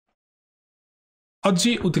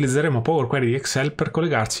Oggi utilizzeremo PowerQuery di Excel per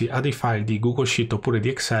collegarci a dei file di Google Sheet oppure di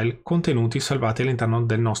Excel contenuti salvati all'interno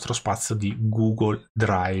del nostro spazio di Google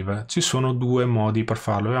Drive. Ci sono due modi per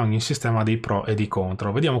farlo e ogni sistema ha dei pro e dei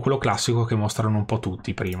contro. Vediamo quello classico che mostrano un po'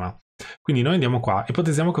 tutti prima. Quindi noi andiamo qua,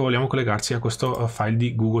 ipotizziamo che vogliamo collegarci a questo file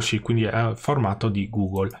di Google Sheet, quindi è formato di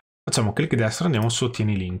Google. Facciamo clic destro e andiamo su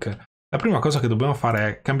ottieni link. La prima cosa che dobbiamo fare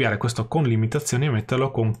è cambiare questo con limitazioni e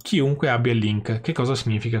metterlo con chiunque abbia il link. Che cosa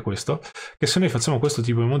significa questo? Che se noi facciamo questo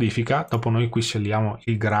tipo di modifica, dopo noi qui scegliamo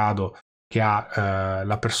il grado che ha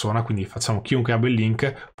la persona, quindi facciamo chiunque abbia il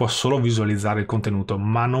link può solo visualizzare il contenuto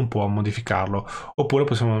ma non può modificarlo, oppure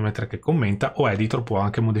possiamo mettere che commenta o editor può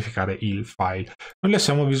anche modificare il file. Noi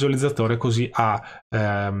lasciamo visualizzatore così ha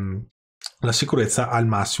la sicurezza al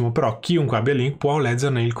massimo, però chiunque abbia il link può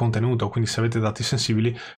leggerne il contenuto, quindi se avete dati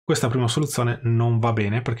sensibili questa prima soluzione non va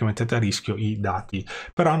bene perché mettete a rischio i dati,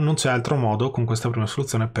 però non c'è altro modo con questa prima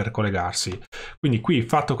soluzione per collegarsi. Quindi qui,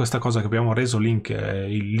 fatto questa cosa che abbiamo reso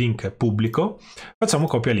il link pubblico, facciamo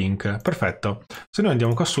copia link, perfetto. Se noi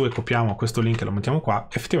andiamo qua su e copiamo questo link e lo mettiamo qua,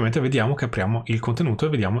 effettivamente vediamo che apriamo il contenuto e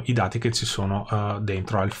vediamo i dati che ci sono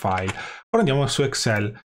dentro al file. Ora andiamo su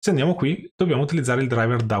Excel. Se andiamo qui dobbiamo utilizzare il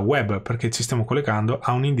driver da web perché ci stiamo collegando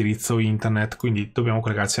a un indirizzo internet, quindi dobbiamo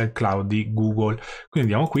collegarci al cloud di Google.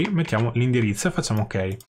 Quindi andiamo qui, mettiamo l'indirizzo e facciamo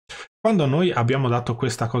ok. Quando noi abbiamo dato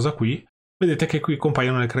questa cosa qui, vedete che qui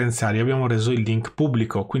compaiono le credenziali, abbiamo reso il link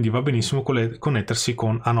pubblico, quindi va benissimo connettersi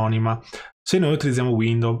con anonima. Se noi utilizziamo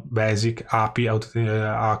Windows, Basic, API,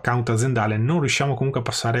 account aziendale, non riusciamo comunque a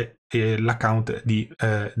passare l'account di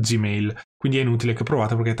Gmail, quindi è inutile che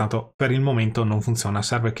provate perché tanto per il momento non funziona,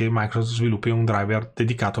 serve che Microsoft sviluppi un driver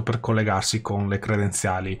dedicato per collegarsi con le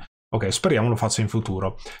credenziali. Ok, speriamo lo faccia in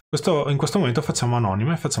futuro. In questo momento facciamo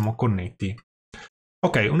anonima e facciamo connetti.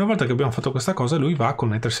 Ok, una volta che abbiamo fatto questa cosa lui va a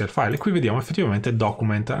connettersi al file e qui vediamo effettivamente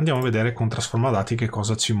document, andiamo a vedere con trasforma dati che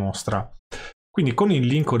cosa ci mostra. Quindi con il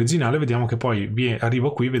link originale vediamo che poi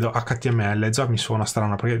arrivo qui, vedo HTML, già mi suona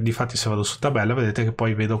strano perché di fatti se vado su tabella vedete che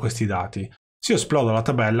poi vedo questi dati. Se io esplodo la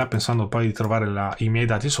tabella pensando poi di trovare i miei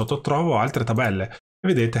dati sotto, trovo altre tabelle.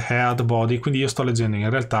 Vedete head, body, quindi io sto leggendo in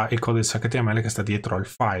realtà il codice HTML che sta dietro al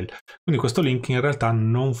file. Quindi questo link in realtà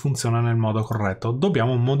non funziona nel modo corretto.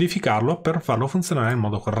 Dobbiamo modificarlo per farlo funzionare nel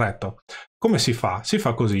modo corretto. Come si fa? Si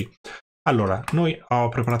fa così. Allora, noi ho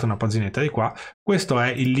preparato una paginetta di qua, questo è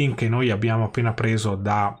il link che noi abbiamo appena preso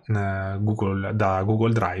da Google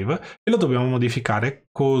Drive e lo dobbiamo modificare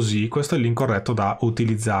così, questo è il link corretto da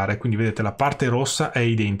utilizzare, quindi vedete la parte rossa è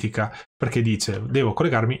identica perché dice devo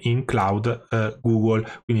collegarmi in cloud Google,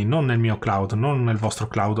 quindi non nel mio cloud, non nel vostro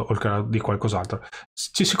cloud o il cloud di qualcos'altro,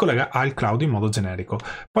 ci si collega al cloud in modo generico.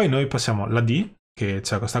 Poi noi passiamo la D, che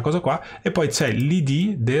c'è questa cosa qua, e poi c'è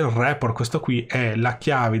l'id del report, questo qui è la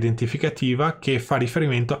chiave identificativa che fa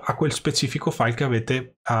riferimento a quel specifico file che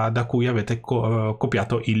avete, da cui avete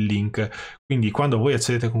copiato il link. Quindi quando voi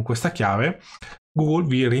accedete con questa chiave Google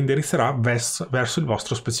vi reindirizzerà verso il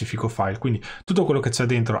vostro specifico file, quindi tutto quello che c'è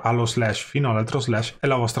dentro allo slash fino all'altro slash è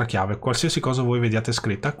la vostra chiave, qualsiasi cosa voi vediate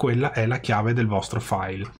scritta, quella è la chiave del vostro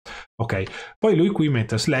file. Ok, poi lui qui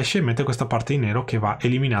mette slash e mette questa parte in nero che va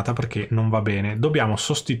eliminata perché non va bene. Dobbiamo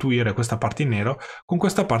sostituire questa parte in nero con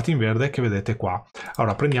questa parte in verde che vedete qua.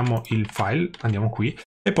 Allora prendiamo il file, andiamo qui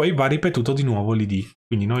e poi va ripetuto di nuovo l'id.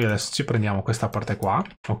 Quindi noi adesso ci prendiamo questa parte qua,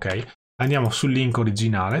 ok? Andiamo sul link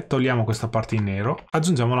originale, togliamo questa parte in nero,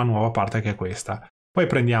 aggiungiamo la nuova parte che è questa. Poi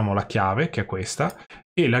prendiamo la chiave, che è questa,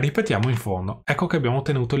 e la ripetiamo in fondo. Ecco che abbiamo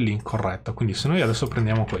ottenuto il link corretto. Quindi se noi adesso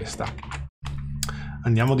prendiamo questa,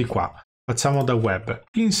 andiamo di qua, facciamo da web,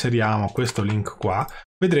 inseriamo questo link qua,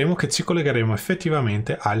 vedremo che ci collegheremo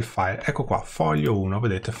effettivamente al file. Ecco qua, foglio 1,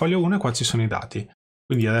 vedete, foglio 1 e qua ci sono i dati.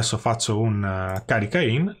 Quindi adesso faccio un carica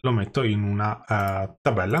in, lo metto in una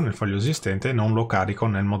tabella nel foglio esistente e non lo carico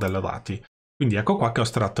nel modello dati. Quindi ecco qua che ho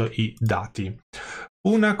estratto i dati.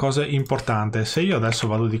 Una cosa importante, se io adesso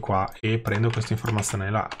vado di qua e prendo questa informazione,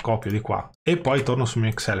 la copio di qua e poi torno sul mio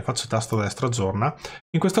Excel, faccio tasto destro aggiorna,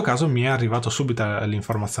 in questo caso mi è arrivato subito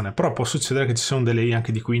l'informazione, però può succedere che ci sia un delay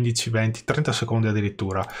anche di 15, 20, 30 secondi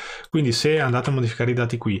addirittura. Quindi se andate a modificare i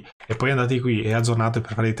dati qui e poi andate qui e aggiornate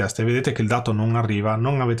per fare i test e vedete che il dato non arriva,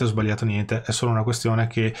 non avete sbagliato niente, è solo una questione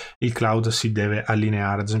che il cloud si deve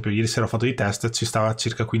allineare. Ad esempio ieri sera ho fatto i test, ci stava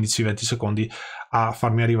circa 15-20 secondi a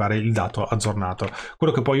farmi arrivare il dato aggiornato.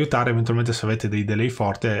 Quello che può aiutare eventualmente se avete dei delay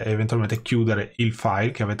forti è eventualmente chiudere il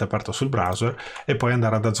file che avete aperto sul browser e poi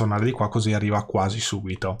andare ad aggiornare di qua, così arriva quasi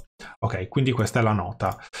subito. Ok, quindi questa è la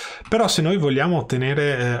nota. Però se noi vogliamo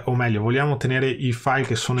ottenere, o meglio, vogliamo ottenere i file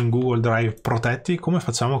che sono in Google Drive protetti, come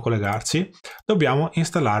facciamo a collegarci? Dobbiamo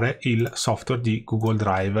installare il software di Google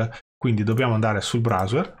Drive. Quindi dobbiamo andare sul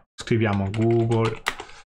browser, scriviamo Google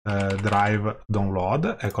Drive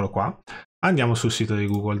Download, eccolo qua, andiamo sul sito di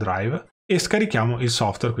Google Drive e scarichiamo il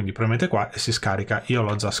software, quindi premete qua e si scarica. Io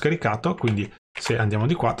l'ho già scaricato, quindi se andiamo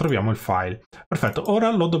di qua troviamo il file. Perfetto, ora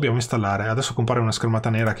lo dobbiamo installare. Adesso compare una schermata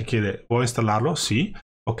nera che chiede: vuoi installarlo? Sì,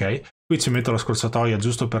 ok. Qui ci metto la scorciatoia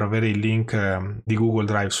giusto per avere il link di Google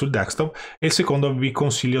Drive sul desktop, e il secondo vi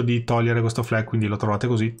consiglio di togliere questo flag, quindi lo trovate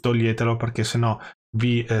così, toglietelo perché sennò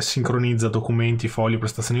vi sincronizza documenti, fogli,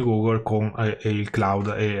 prestazioni Google con il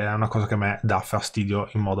cloud, e è una cosa che a me dà fastidio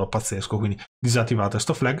in modo pazzesco, quindi disattivate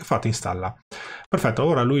questo flag, fate installa. Perfetto,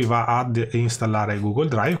 ora lui va ad installare Google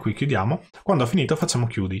Drive, qui chiudiamo, quando ha finito facciamo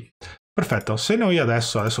chiudi. Perfetto, se noi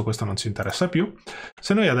adesso questo non ci interessa più,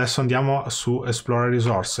 se noi adesso andiamo su Esplora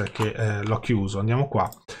risorse, che l'ho chiuso, andiamo qua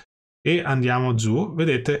e andiamo giù,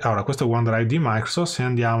 vedete, allora questo è OneDrive di Microsoft, se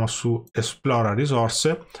andiamo su Esplora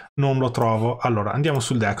risorse non lo trovo, allora andiamo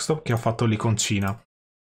sul desktop che ho fatto l'iconcina,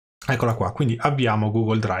 eccola qua, quindi avviamo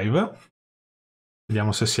Google Drive,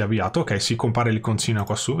 vediamo se si è avviato, ok, si compare l'iconcina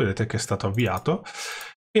qua su, vedete che è stato avviato.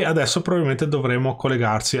 E adesso probabilmente dovremo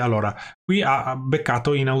collegarsi. Allora, qui ha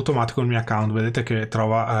beccato in automatico il mio account, vedete che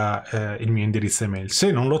trova il mio indirizzo email.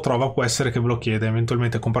 Se non lo trova può essere che ve lo chiede,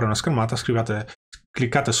 eventualmente compare una schermata,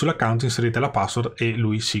 cliccate sull'account, inserite la password e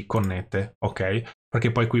lui si connette, ok?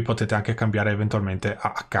 Perché poi qui potete anche cambiare eventualmente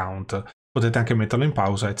account, potete anche metterlo in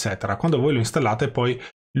pausa, eccetera. Quando voi lo installate poi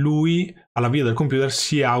lui all'avvio del computer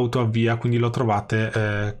si autoavvia, quindi lo trovate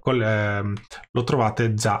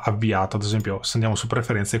già avviato. Ad esempio, se andiamo su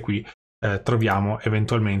preferenze qui troviamo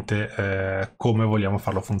eventualmente come vogliamo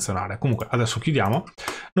farlo funzionare. Comunque adesso chiudiamo.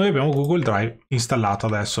 Noi abbiamo Google Drive installato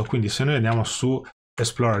adesso, quindi se noi andiamo su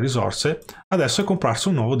Esplora risorse, adesso è comparso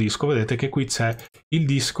un nuovo disco, vedete che qui c'è il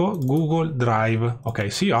disco Google Drive. Ok,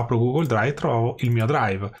 se io apro Google Drive trovo il mio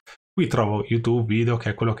drive. Qui trovo YouTube video,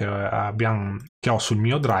 che è quello che ho sul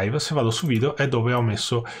mio drive. Se vado su video è dove ho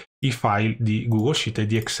messo i file di Google Sheet e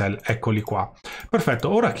di Excel, eccoli qua. Perfetto,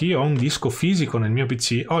 ora che io ho un disco fisico nel mio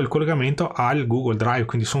PC, ho il collegamento al Google Drive,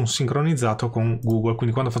 quindi sono sincronizzato con Google,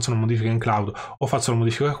 quindi quando faccio una modifica in cloud o faccio una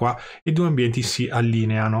modifica qua, i due ambienti si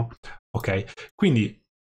allineano. Ok, quindi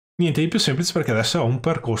niente di più semplice, perché adesso ho un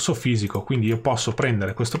percorso fisico, quindi io posso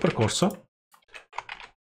prendere questo percorso,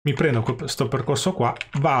 mi prendo questo percorso qua,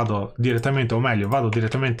 vado direttamente, o meglio, vado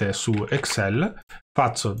direttamente su Excel,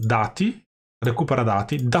 faccio dati, recupera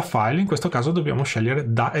dati, da file, in questo caso dobbiamo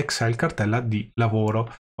scegliere da Excel cartella di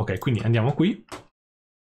lavoro. Ok, quindi andiamo qui,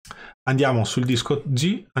 andiamo sul disco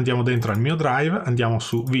G, andiamo dentro al mio drive, andiamo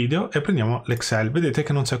su video e prendiamo l'Excel. Vedete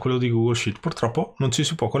che non c'è quello di Google Sheet, purtroppo non ci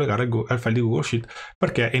si può collegare al file di Google Sheet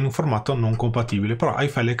perché è in un formato non compatibile, però ai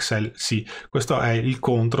file Excel sì. Questo è il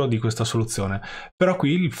contro di questa soluzione, però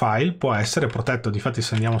qui il file può essere protetto. Difatti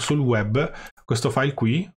se andiamo sul web, questo file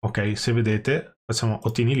qui, ok, se vedete, facciamo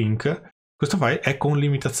ottieni link, questo file è con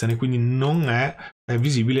limitazioni, quindi non è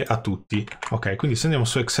visibile a tutti. Ok, quindi se andiamo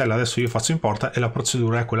su Excel, adesso io faccio importa e la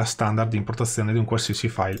procedura è quella standard di importazione di un qualsiasi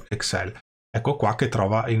file Excel. Ecco qua che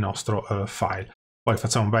trova il nostro file. Poi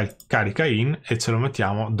facciamo un bel carica in e ce lo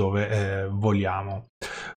mettiamo dove vogliamo.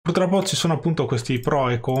 Purtroppo ci sono appunto questi pro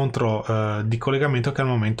e contro di collegamento che al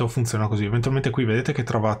momento funzionano così. Eventualmente qui vedete che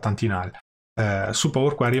trova tanti null. Su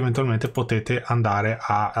PowerQuery eventualmente potete andare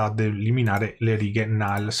ad eliminare le righe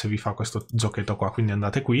null se vi fa questo giochetto qua, quindi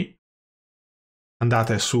andate qui,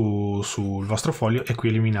 andate sul vostro foglio e qui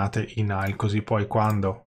eliminate i null, così poi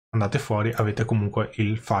quando andate fuori avete comunque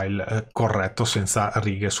il file corretto senza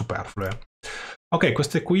righe superflue. Ok,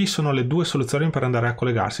 queste qui sono le due soluzioni per andare a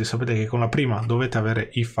collegarsi. Sapete che con la prima dovete avere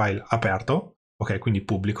il file aperto, ok, quindi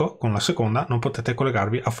pubblico. Con la seconda non potete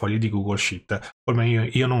collegarvi a fogli di Google Sheet. Almeno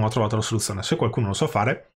io non ho trovato la soluzione. Se qualcuno lo sa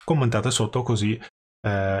fare, commentate sotto, così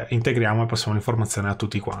integriamo e passiamo l'informazione a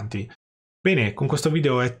tutti quanti. Bene, con questo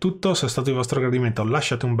video è tutto. Se è stato di vostro gradimento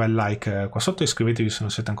lasciate un bel like qua sotto, iscrivetevi se non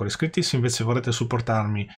siete ancora iscritti. Se invece vorrete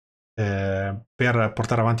supportarmi per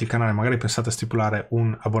portare avanti il canale, magari pensate a stipulare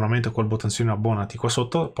un abbonamento col bottoncino abbonati qua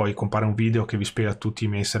sotto, poi compare un video che vi spiega tutti i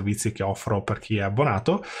miei servizi che offro per chi è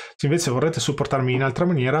abbonato. Se invece vorrete supportarmi in altra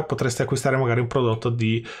maniera, potreste acquistare magari un prodotto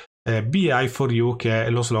di BI for You, che è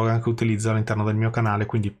lo slogan che utilizzo all'interno del mio canale,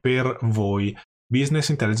 quindi per voi. Business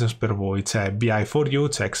Intelligence per voi, c'è BI for You,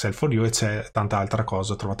 c'è Excel for You e c'è tanta altra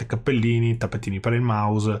cosa. Trovate cappellini, tappetini per il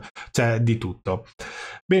mouse, c'è di tutto.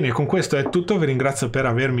 Bene, con questo è tutto, vi ringrazio per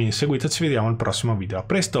avermi seguito, ci vediamo al prossimo video. A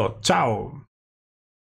presto, ciao!